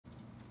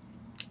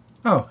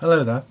Oh,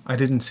 hello there. I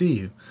didn't see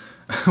you.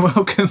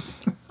 Welcome.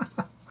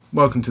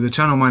 Welcome to the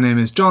channel. My name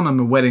is John. I'm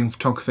a wedding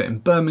photographer in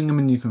Birmingham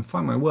and you can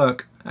find my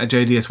work at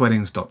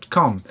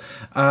jdsweddings.com.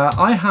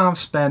 I have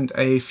spent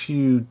a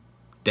few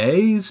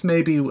days,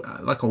 maybe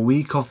like a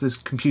week of this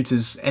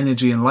computer's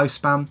energy and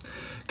lifespan,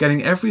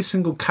 getting every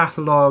single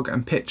catalogue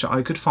and picture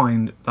I could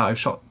find that I've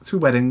shot through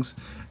weddings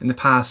in the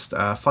past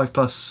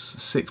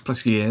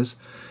 6+ years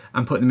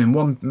and putting them in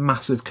one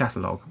massive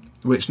catalogue,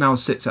 which now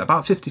sits at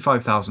about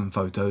 55,000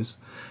 photos.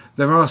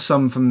 There are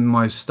some from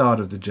my start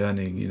of the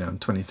journey, you know,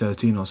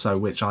 2013 or so,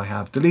 which I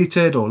have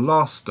deleted or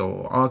lost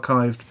or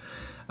archived,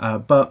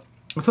 but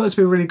I thought this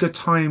would be a really good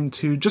time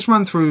to just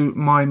run through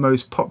my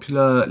most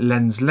popular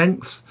lens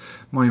lengths,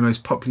 my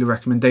most popular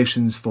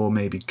recommendations for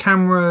maybe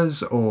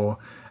cameras or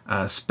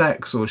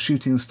specs or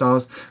shooting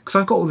styles, because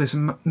I've got all this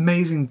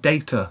amazing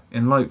data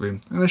in Lightroom.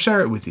 I'm going to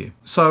share it with you.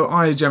 So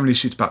I generally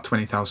shoot about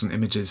 20,000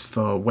 images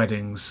for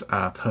weddings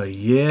per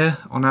year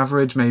on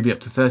average, maybe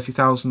up to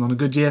 30,000 on a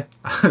good year.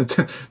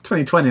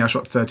 2020 I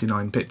shot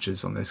 39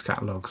 pictures on this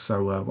catalogue,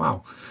 so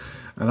wow.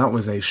 And that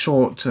was a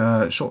short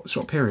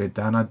period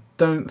there, and I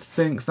don't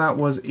think that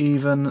was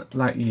even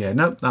that year.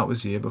 Nope, that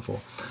was the year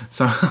before.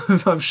 So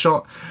I've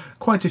shot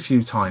quite a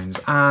few times,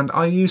 and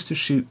I used to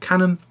shoot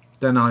Canon.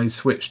 Then I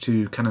switched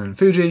to Canon and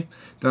Fuji,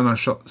 then I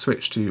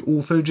switched to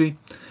all Fuji,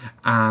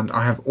 and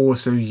I have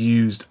also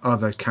used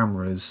other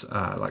cameras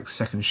like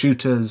second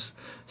shooters,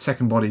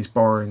 second bodies,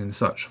 borrowing and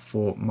such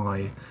for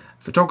my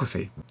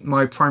photography.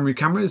 My primary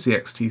camera is the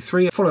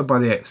X-T3, followed by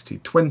the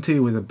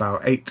X-T20 with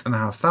about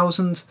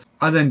 8,500.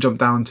 I then jumped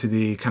down to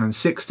the Canon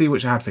 60,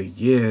 which I had for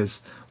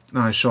years, and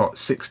I shot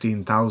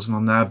 16,000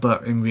 on there,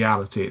 but in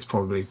reality it's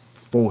probably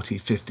 40,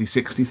 50,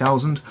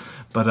 60,000,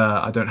 but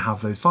I don't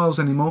have those files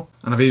anymore.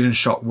 And I've even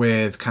shot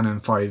with Canon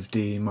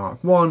 5D Mark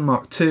I,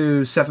 Mark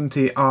II,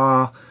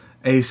 70R,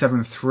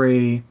 A7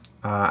 III,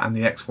 and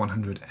the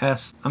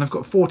X100S. And I've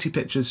got 40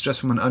 pictures just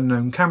from an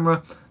unknown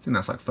camera. I think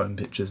that's like phone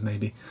pictures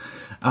maybe.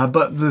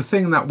 But the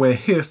thing that we're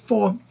here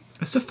for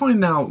is to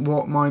find out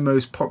what my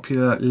most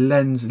popular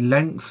lens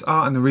lengths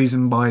are and the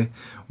reason why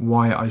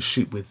I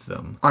shoot with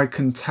them. I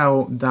can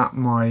tell that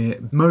my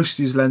most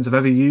used lens I've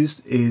ever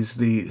used is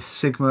the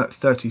Sigma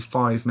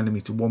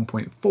 35mm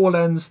 1.4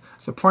 lens.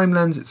 It's a prime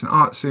lens, it's an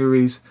art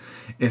series,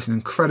 it's an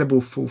incredible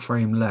full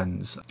frame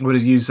lens. I would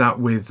have used that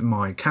with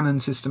my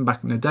Canon system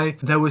back in the day.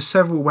 There were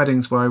several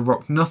weddings where I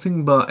rocked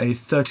nothing but a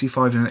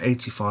 35 and an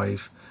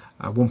 85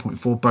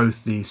 1.4,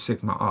 both the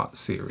Sigma Art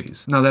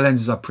series. Now the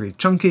lenses are pretty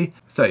chunky.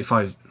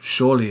 35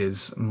 surely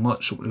is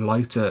much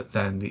lighter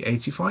than the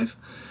 85,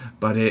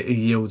 but it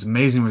yields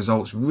amazing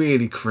results,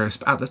 really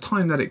crisp. At the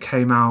time that it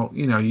came out,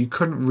 you know, you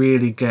couldn't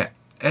really get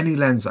any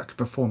lens that could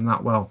perform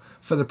that well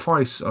for the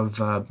price of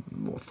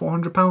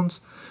 £400.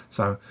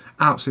 So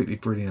absolutely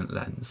brilliant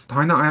lens.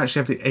 Behind that I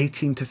actually have the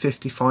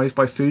 18-55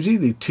 by Fuji,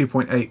 the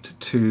 2.8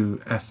 to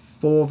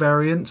f4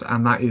 variant,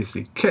 and that is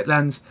the kit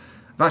lens.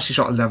 I've actually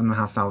shot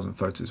 11,500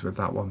 photos with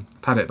that one.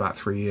 I've had it about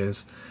 3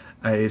 years.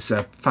 It's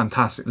a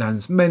fantastic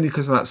lens, mainly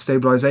because of that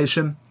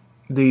stabilization.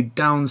 The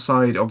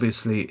downside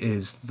obviously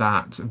is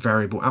that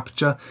variable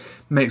aperture.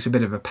 Makes a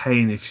bit of a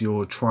pain if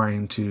you're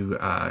trying to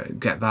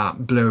get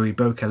that blurry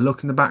bokeh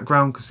look in the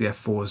background, because the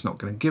f4 is not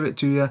going to give it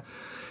to you.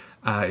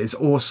 It's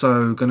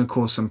also going to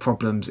cause some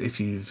problems if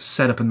you've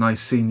set up a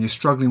nice scene, you're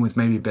struggling with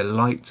maybe a bit of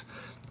light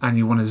and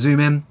you want to zoom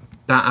in,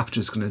 that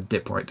aperture is going to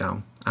dip right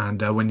down.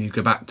 And when you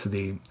go back to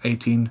the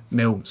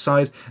 18mm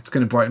side, it's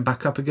going to brighten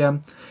back up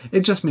again. It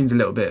just means a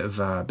little bit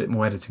of bit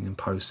more editing in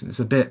post, and it's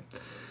a bit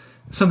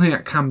something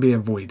that can be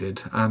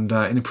avoided. And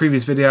in a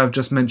previous video I've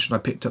just mentioned I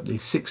picked up the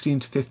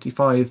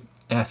 16-55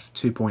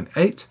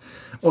 f2.8.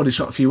 Already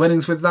shot a few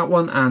weddings with that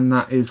one, and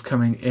that is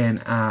coming in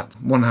at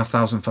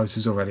 1,500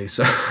 photos already,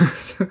 so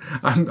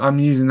I'm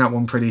using that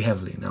one pretty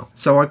heavily now.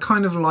 So I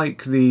kind of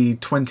like the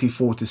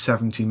 24 to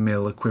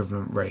 70mm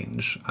equivalent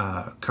range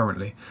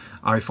currently.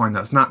 I find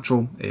that's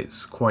natural,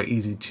 it's quite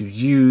easy to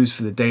use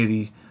for the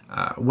daily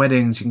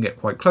weddings. You can get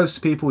quite close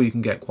to people, you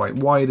can get quite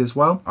wide as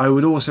well. I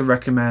would also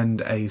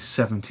recommend a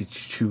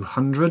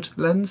 70-200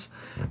 lens.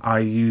 I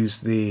use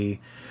the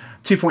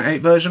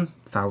 2.8 version,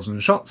 1,000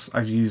 shots.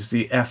 I've used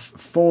the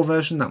f4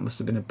 version, that must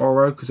have been a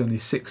borrow because only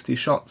 60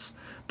 shots,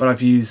 but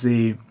I've used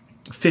the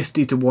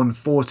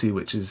 50-140,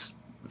 which is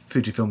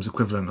Fujifilm's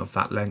equivalent of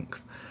that length,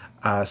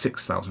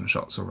 6,000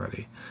 shots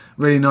already.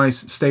 Really nice,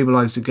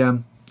 stabilized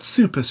again,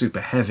 super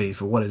heavy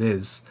for what it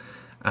is,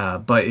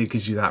 but it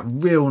gives you that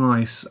real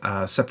nice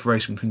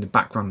separation between the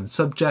background and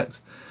subject.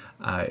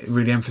 It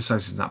really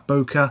emphasizes that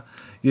bokeh.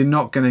 You're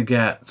not going to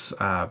get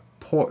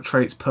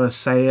portraits per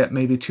se at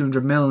maybe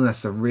 200mm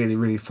unless they're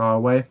really far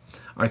away.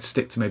 I'd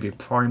stick to maybe a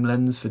prime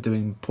lens for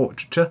doing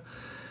portraiture.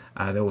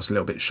 They're also a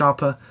little bit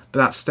sharper, but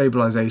that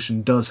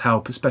stabilization does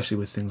help, especially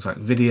with things like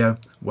video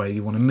where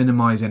you want to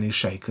minimize any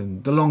shake,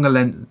 and the longer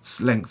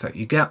length that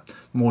you get,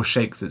 more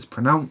shake that's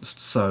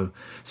pronounced, so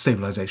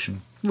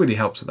stabilization really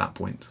helps at that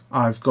point.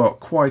 I've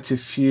got quite a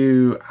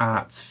few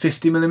at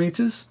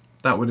 50mm,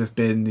 that would have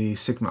been the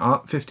Sigma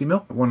Art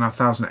 50mm.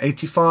 1.5 at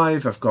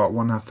 85, I've got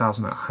 1.5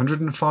 at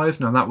 105.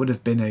 Now that would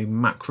have been a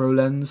macro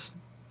lens.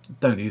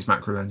 Don't use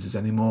macro lenses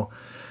anymore,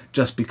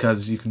 just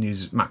because you can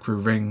use macro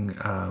ring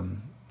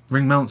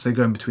mounts. They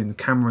go in between the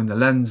camera and the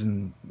lens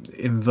and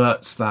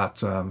inverts that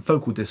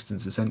focal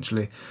distance,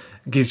 essentially.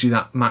 Gives you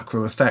that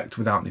macro effect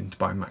without needing to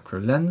buy a macro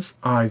lens.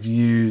 I've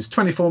used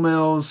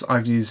 24mm,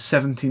 I've used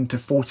 17 to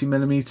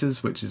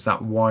 40mm, which is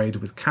that wide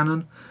with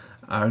Canon.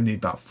 I only need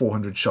about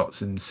 400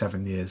 shots in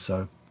 7 years,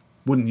 so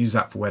wouldn't use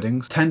that for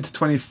weddings. 10 to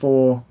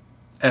 24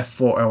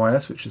 f4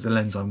 OIS, which is the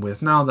lens I'm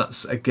with now.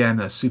 That's again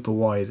a super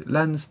wide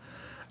lens.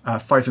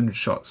 500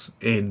 shots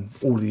in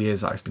all the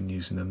years that I've been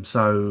using them.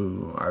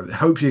 So I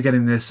hope you're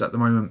getting this at the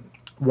moment.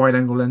 Wide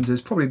angle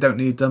lenses, probably don't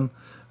need them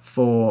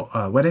for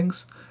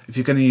weddings. If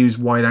you're going to use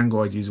wide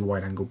angle, I'd use a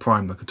wide angle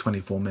prime, like a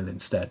 24mm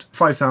instead.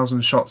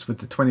 5,000 shots with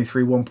the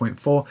 23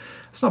 1.4.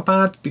 It's not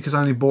bad because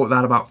I only bought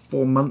that about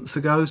 4 months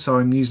ago, so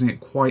I'm using it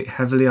quite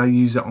heavily. I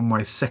use it on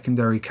my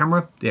secondary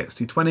camera, the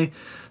X-T20.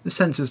 The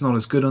sensor's not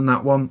as good on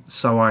that one,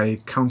 so I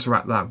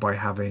counteract that by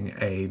having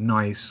a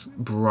nice,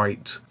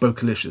 bright,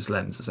 bokeh-licious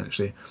lens,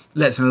 essentially.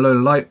 Lets in a load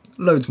of light,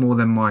 loads more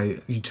than my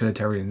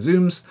utilitarian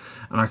zooms,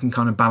 and I can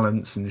kind of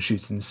balance and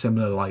shoot in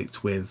similar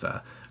light with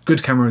a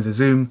good camera with a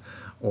zoom,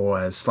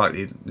 or a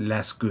slightly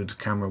less good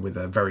camera with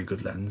a very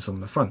good lens on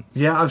the front.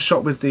 Yeah, I've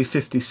shot with the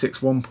 56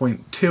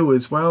 1.2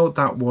 as well.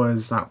 That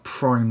was that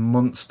prime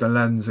monster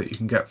lens that you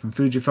can get from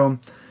Fujifilm.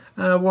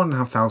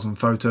 1,500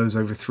 photos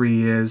over 3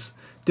 years.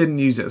 Didn't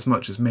use it as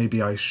much as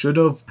maybe I should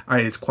have.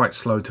 It's quite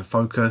slow to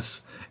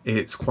focus.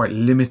 It's quite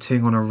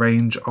limiting on a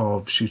range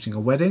of shooting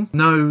a wedding.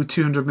 No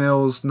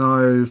 200mm,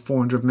 no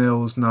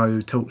 400mm,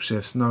 no tilt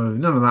shifts,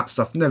 none of that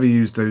stuff. Never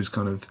used those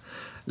kind of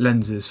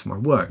lenses for my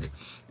work.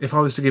 If I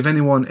was to give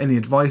anyone any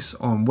advice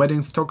on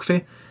wedding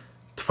photography,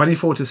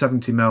 24 to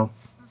 70mm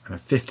and a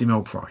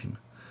 50mm prime.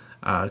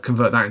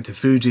 Convert that into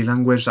Fuji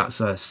language,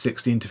 that's a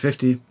 16 to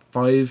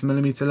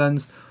 55mm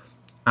lens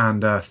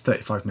and a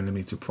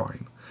 35mm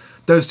prime.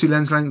 Those two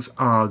lens lengths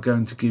are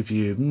going to give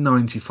you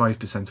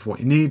 95% of what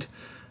you need.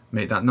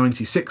 Make that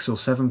 96 or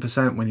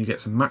 7% when you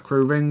get some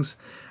macro rings.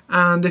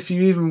 And if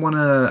you even want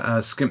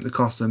to skimp the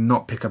cost and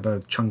not pick up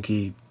a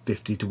chunky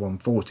 50 to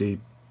 140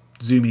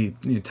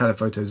 zoomy,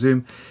 telephoto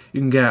zoom,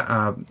 you can get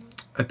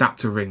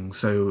adapter rings.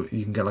 So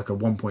you can get like a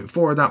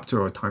 1.4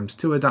 adapter or a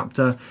 ×2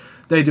 adapter.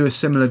 They do a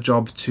similar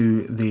job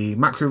to the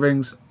macro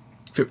rings,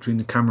 fit between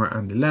the camera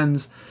and the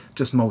lens,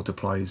 just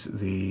multiplies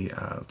the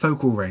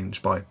focal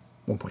range by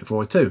 1.4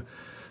 or 2.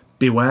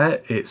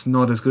 Beware, it's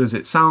not as good as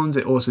it sounds.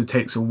 It also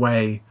takes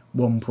away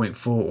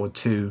 1.4 or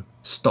 2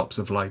 stops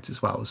of light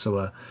as well.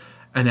 So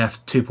an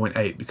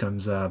f2.8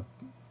 becomes a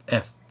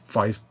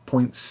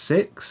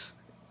f5.6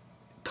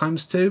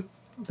 ×2.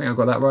 I think I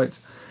got that right.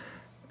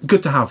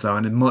 Good to have though,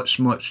 and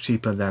much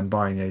cheaper than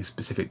buying a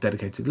specific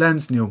dedicated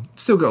lens, and you'll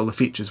still get all the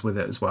features with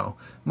it as well.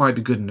 Might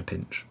be good in a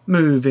pinch.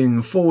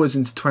 Moving forwards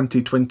into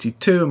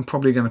 2022, I'm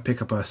probably going to pick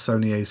up a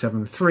Sony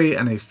a7 III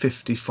and a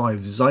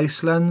 55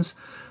 Zeiss lens.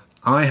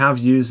 I have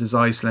used a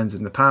Zeiss lens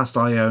in the past.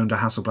 I owned a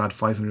Hasselblad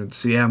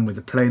 500cm with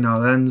a planar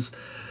lens.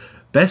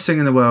 Best thing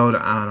in the world,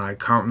 and I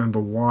can't remember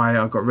why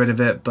I got rid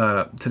of it,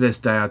 but to this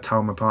day I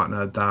tell my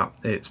partner that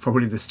it's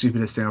probably the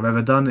stupidest thing I've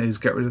ever done is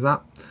get rid of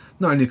that.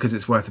 Not only because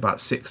it's worth about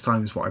 6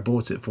 times what I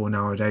bought it for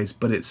nowadays,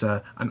 but it's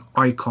an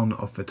icon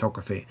of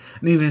photography.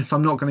 And even if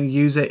I'm not going to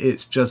use it,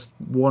 it's just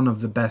one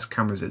of the best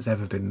cameras that's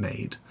ever been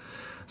made.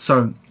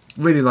 So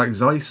really like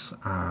Zeiss,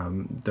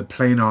 the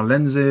planar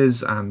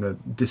lenses and the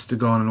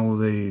Distagon and all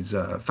these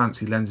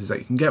fancy lenses that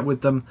you can get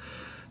with them.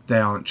 They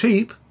aren't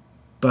cheap,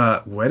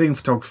 but wedding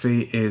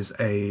photography is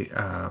a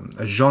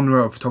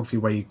genre of photography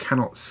where you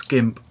cannot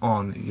skimp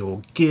on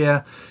your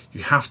gear.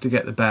 You have to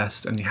get the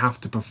best, and you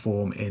have to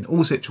perform in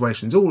all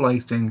situations, all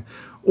lighting,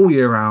 all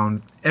year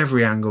round,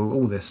 every angle,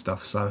 all this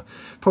stuff. So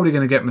probably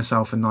going to get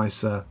myself a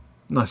nice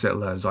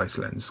little Zeiss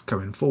lens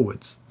going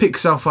forwards. Pick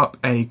yourself up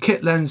a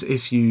kit lens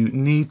if you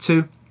need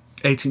to.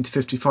 18 to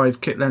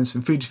 55 kit lens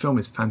from Fujifilm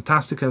is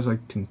fantastic, as I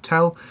can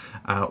tell,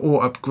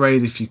 or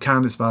upgrade if you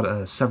can. It's about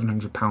a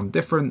 £700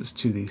 difference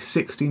to the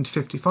 16 to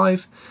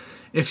 55.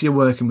 If you're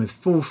working with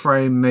full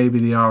frame, maybe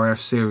the RF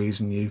series,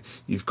 and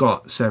you've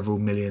got several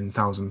million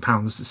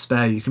 £1,000s to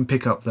spare, you can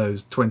pick up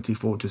those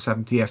 24 to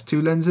 70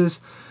 f2 lenses.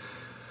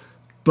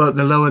 But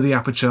the lower the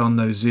aperture on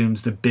those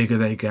zooms, the bigger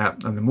they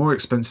get and the more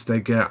expensive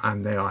they get,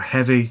 and they are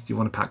heavy. You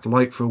want to pack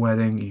light for a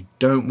wedding. You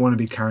don't want to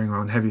be carrying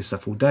around heavy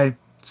stuff all day.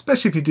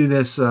 Especially if you do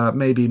this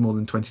maybe more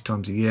than 20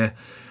 times a year,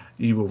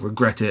 you will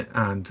regret it,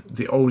 and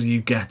the older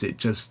you get,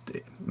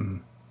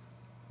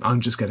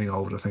 I'm just getting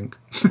old, I think.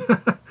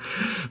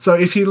 So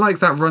if you like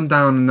that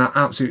rundown and that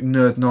absolute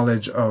nerd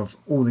knowledge of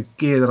all the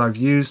gear that I've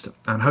used,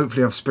 and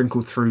hopefully I've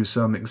sprinkled through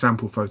some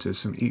example photos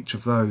from each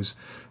of those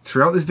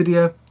throughout this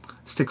video,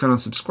 stick around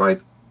and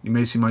subscribe. You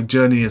may see my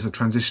journey as a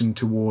transition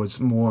towards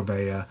more of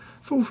a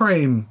full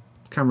frame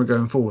camera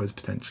going forwards,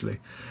 potentially.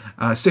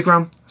 Stick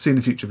around, see you in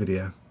a future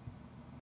video.